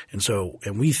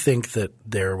 And we think that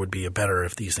there would be a better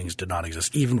if these things did not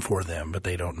exist, even for them, but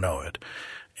they don't know it.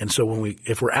 And so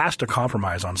if we're asked to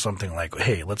compromise on something like,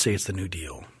 hey, let's say it's the New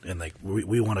Deal, and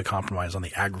we want to compromise on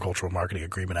the Agricultural Marketing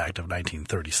Agreement Act of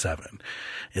 1937,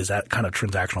 is that kind of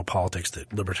transactional politics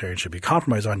that libertarians should be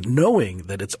compromised on, knowing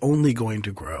that it's only going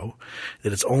to grow,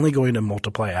 that it's only going to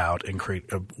multiply out and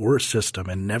create a worse system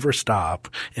and never stop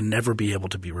and never be able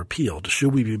to be repealed?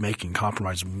 Should we be making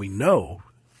compromises when we know,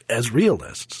 as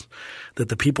realists, that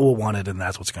the people will want it and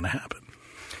that's what's going to happen?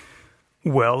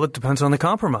 Well, it depends on the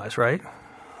compromise, right?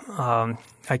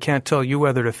 I can't tell you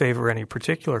whether to favor any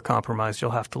particular compromise.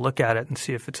 You'll have to look at it and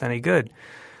see if it's any good.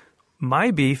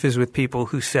 My beef is with people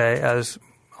who say, as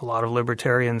a lot of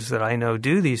libertarians that I know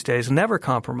do these days, never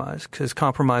compromise, because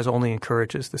compromise only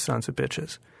encourages the sons of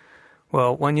bitches.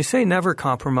 Well, when you say never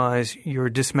compromise, you're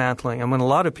dismantling. And when a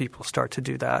lot of people start to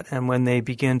do that, and when they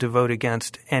begin to vote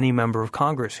against any member of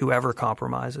Congress, whoever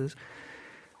compromises,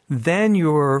 then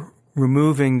you're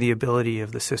removing the ability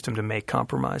of the system to make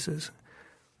compromises.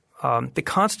 The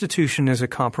Constitution is a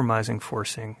compromising,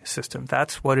 forcing system.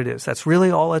 That's what it is. That's really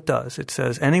all it does. It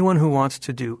says anyone who wants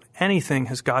to do anything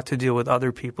has got to deal with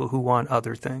other people who want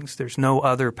other things. There's no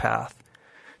other path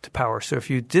to power. So if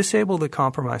you disable the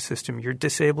compromise system, you're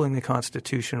disabling the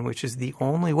Constitution, which is the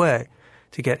only way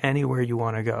to get anywhere you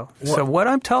want to go. So what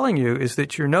I'm telling you is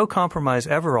that your no compromise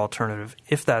ever alternative,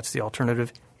 if that's the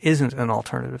alternative, isn't an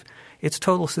alternative. It's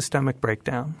total systemic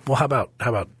breakdown. Well, how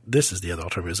about this is the other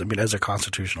alternative? I mean, as a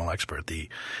constitutional expert,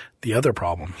 the other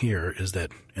problem here is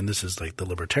that, and this is like the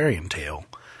libertarian tale,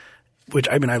 which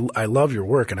I mean, I love your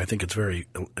work and I think it's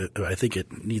I think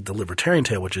it needs the libertarian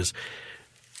tale, which is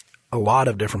a lot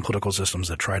of different political systems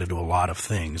that try to do a lot of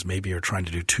things maybe are trying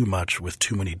to do too much with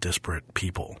too many disparate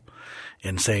people,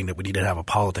 and saying that we need to have a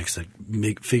politics that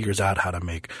figures out how to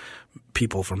make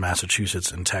people from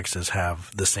Massachusetts and Texas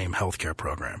have the same healthcare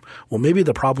program. Well, maybe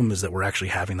the problem is that we're actually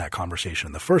having that conversation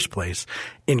in the first place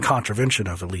in contravention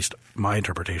of at least my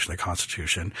interpretation of the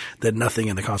Constitution, that nothing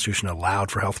in the Constitution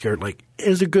allowed for healthcare, like,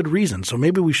 is a good reason. So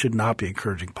maybe we should not be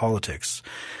encouraging politics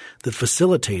that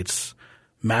facilitates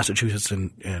Massachusetts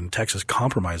and Texas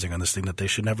compromising on this thing that they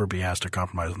should never be asked to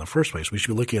compromise in the first place. We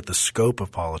should be looking at the scope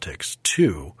of politics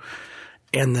too,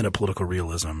 and then a political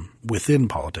realism within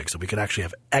politics, that we could actually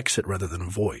have exit rather than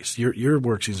voice. Your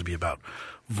work seems to be about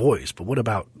voice, but what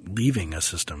about leaving a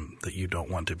system that you don't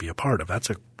want to be a part of? It's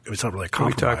not really a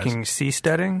compromise. Are we talking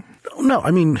seasteading? No,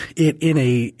 I mean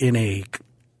in a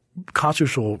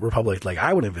constitutional republic like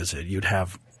I would envision, you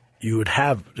would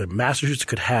have Massachusetts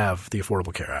could have the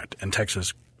Affordable Care Act and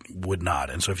Texas would not.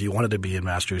 And so if you wanted to be in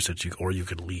Massachusetts, you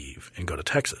could leave and go to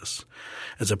Texas,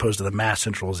 as opposed to the mass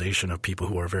centralization of people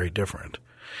who are very different.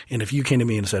 And if you came to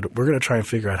me and said, we're going to try and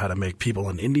figure out how to make people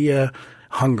in India,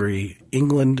 Hungary,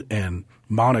 England, and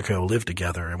Monaco live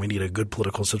together, and we need a good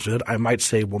political system, I might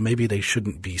say, well, maybe they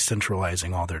shouldn't be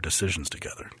centralizing all their decisions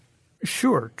together.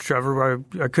 Sure, Trevor,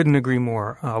 I couldn't agree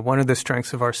more. One of the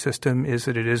strengths of our system is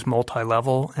that it is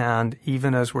multi-level, and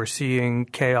even as we're seeing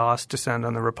chaos descend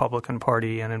on the Republican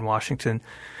Party and in Washington,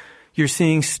 you're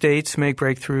seeing states make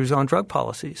breakthroughs on drug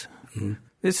policies. Mm-hmm.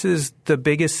 This is the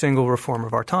biggest single reform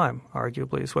of our time,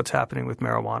 arguably, is what's happening with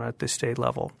marijuana at the state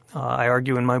level. I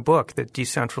argue in my book that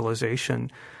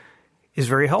decentralization is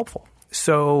very helpful.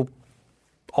 So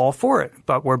all for it,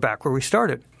 but we're back where we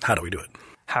started. How do we do it?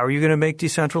 How are you going to make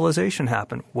decentralization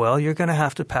happen? Well, you're going to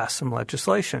have to pass some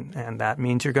legislation, and that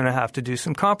means you're going to have to do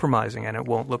some compromising, and it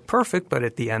won't look perfect, but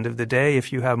at the end of the day,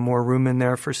 if you have more room in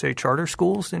there for, say, charter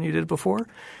schools than you did before,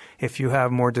 if you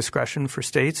have more discretion for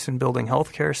states in building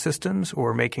healthcare systems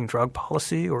or making drug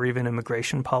policy or even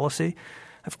immigration policy,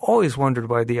 I've always wondered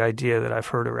why the idea that I've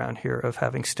heard around here of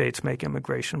having states make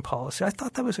immigration policy. I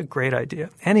thought that was a great idea.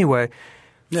 Anyway,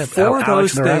 yeah, for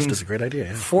those things is a great idea.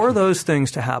 Yeah. For those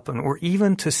things to happen, or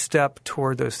even to step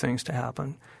toward those things to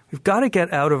happen, we've got to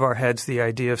get out of our heads the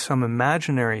idea of some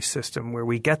imaginary system where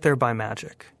we get there by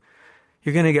magic.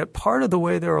 You're going to get part of the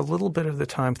way there a little bit of the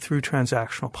time through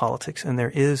transactional politics, and there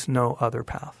is no other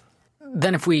path.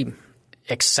 Then if we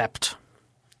accept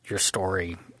your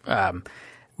story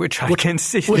which I can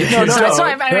see. So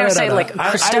I'm going to say,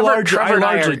 Trevor and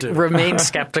I remain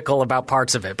skeptical about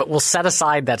parts of it, but we'll set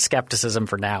aside that skepticism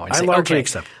for now and say, largely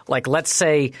accept. Like, let's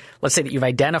say that you've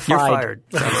identified. You're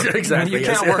fired. Exactly. You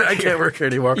can't work. I can't work here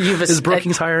anymore. Is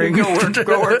Brookings hiring?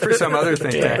 Go work for some other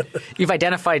thing. Yeah. You've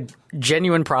identified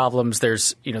genuine problems.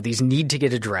 There's, these need to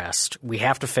get addressed. We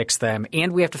have to fix them,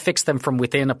 and we have to fix them from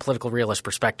within a political realist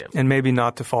perspective. And maybe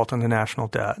not default on the national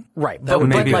debt. Right. But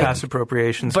maybe pass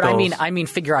appropriations bills. But I mean,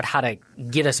 figure out how to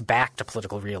get us back to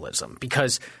political realism,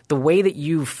 because the way that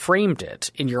you framed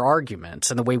it in your arguments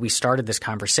and the way we started this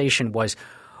conversation was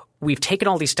we've taken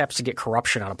all these steps to get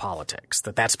corruption out of politics,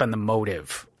 that's been the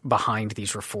motive behind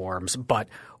these reforms, but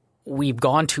we've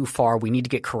gone too far. We need to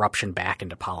get corruption back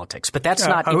into politics. But that's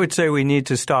not – I would say we need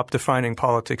to stop defining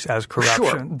politics as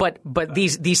corruption. Sure, but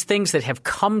these things that have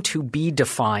come to be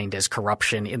defined as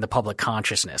corruption in the public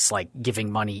consciousness, like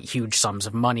giving money, huge sums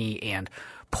of money, and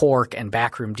pork and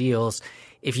backroom deals,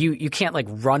 if you can't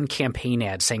run campaign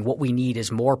ads saying what we need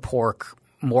is more pork,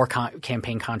 more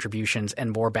campaign contributions,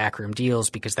 and more backroom deals,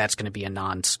 because that's going to be a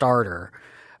non-starter.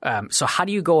 So how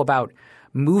do you go about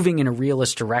moving in a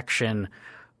realist direction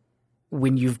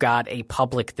when you've got a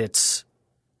public that's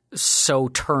so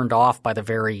turned off by the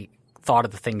very thought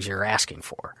of the things you're asking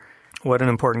for? What an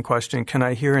important question. Can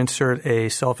I here insert a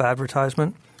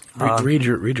self-advertisement? Read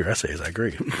your essays. I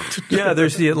agree. Yeah,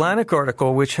 there's the Atlantic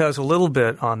article, which has a little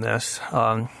bit on this.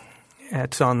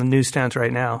 It's on the newsstands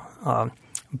right now.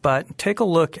 But take a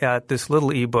look at this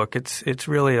little ebook. It's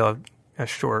really a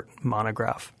short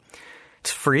monograph.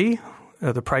 It's free.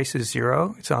 The price is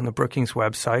 $0. It's on the Brookings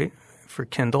website for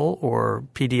Kindle or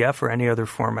PDF or any other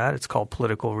format. It's called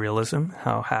Political Realism: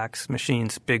 How Hacks,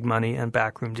 Machines, Big Money, and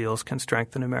Backroom Deals Can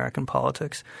Strengthen American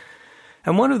Politics.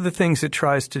 And one of the things it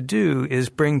tries to do is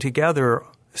bring together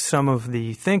some of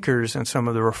the thinkers and some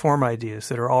of the reform ideas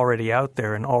that are already out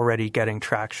there and already getting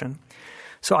traction.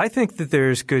 So I think that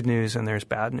there's good news and there's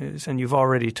bad news, and you've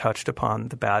already touched upon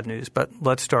the bad news, but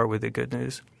let's start with the good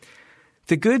news.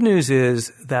 The good news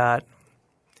is that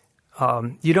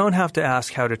you don't have to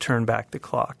ask how to turn back the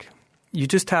clock. You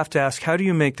just have to ask, how do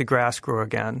you make the grass grow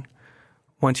again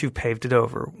once you've paved it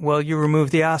over? Well, you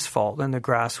remove the asphalt and the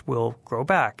grass will grow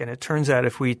back. And it turns out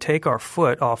if we take our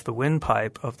foot off the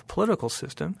windpipe of the political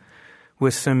system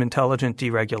with some intelligent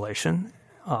deregulation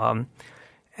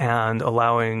and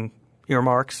allowing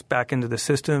earmarks back into the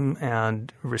system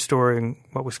and restoring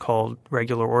what was called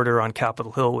regular order on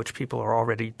Capitol Hill, which people are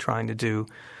already trying to do,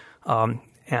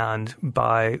 and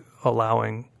by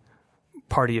allowing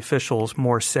party officials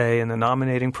more say in the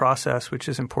nominating process, which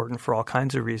is important for all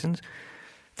kinds of reasons,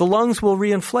 the lungs will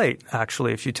reinflate,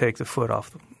 actually, if you take your foot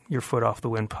off the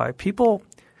windpipe. People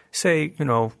say,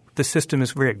 the system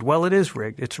is rigged. Well, it is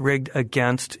rigged. It's rigged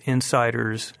against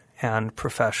insiders and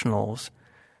professionals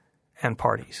and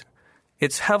parties.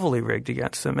 It's heavily rigged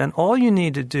against them. And all you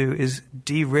need to do is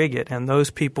de-rig it, and those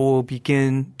people will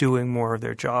begin doing more of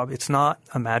their job. It's not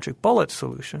a magic bullet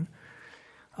solution.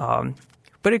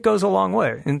 But it goes a long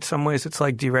way. In some ways, it's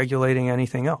like deregulating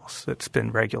anything else that's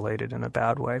been regulated in a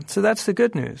bad way. So that's the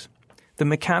good news. The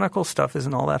mechanical stuff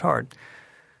isn't all that hard.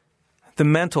 The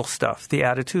mental stuff, the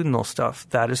attitudinal stuff,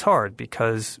 that is hard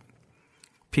because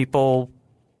people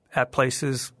at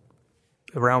places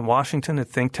around Washington, at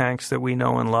think tanks that we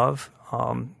know and love,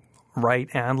 right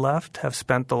and left, have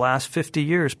spent the last 50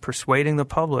 years persuading the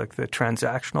public that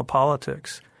transactional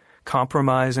politics,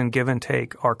 compromise and give and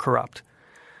take are corrupt.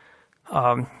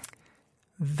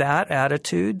 That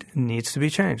attitude needs to be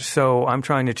changed. So I'm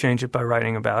trying to change it by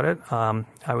writing about it.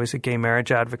 I was a gay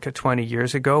marriage advocate 20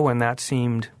 years ago when that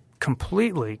seemed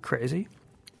completely crazy.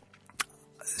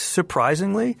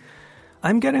 Surprisingly,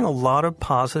 I'm getting a lot of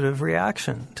positive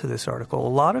reaction to this article. A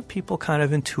lot of people kind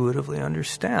of intuitively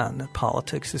understand that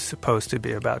politics is supposed to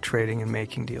be about trading and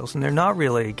making deals, and they're not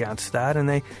really against that.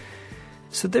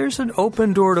 So there's an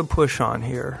open door to push on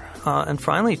here. And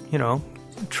finally,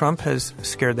 Trump has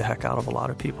scared the heck out of a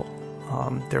lot of people.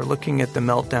 They're looking at the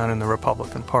meltdown in the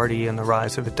Republican Party and the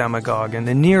rise of a demagogue and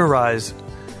the near rise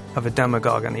of a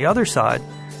demagogue on the other side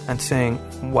and saying,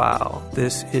 wow,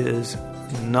 this is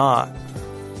not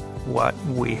what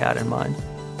we had in mind.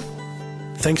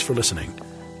 Thanks for listening.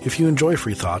 If you enjoy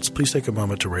Free Thoughts, please take a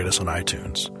moment to rate us on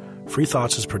iTunes. Free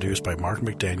Thoughts is produced by Mark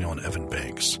McDaniel and Evan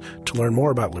Banks. To learn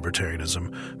more about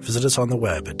libertarianism, visit us on the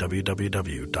web at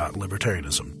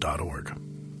www.libertarianism.org.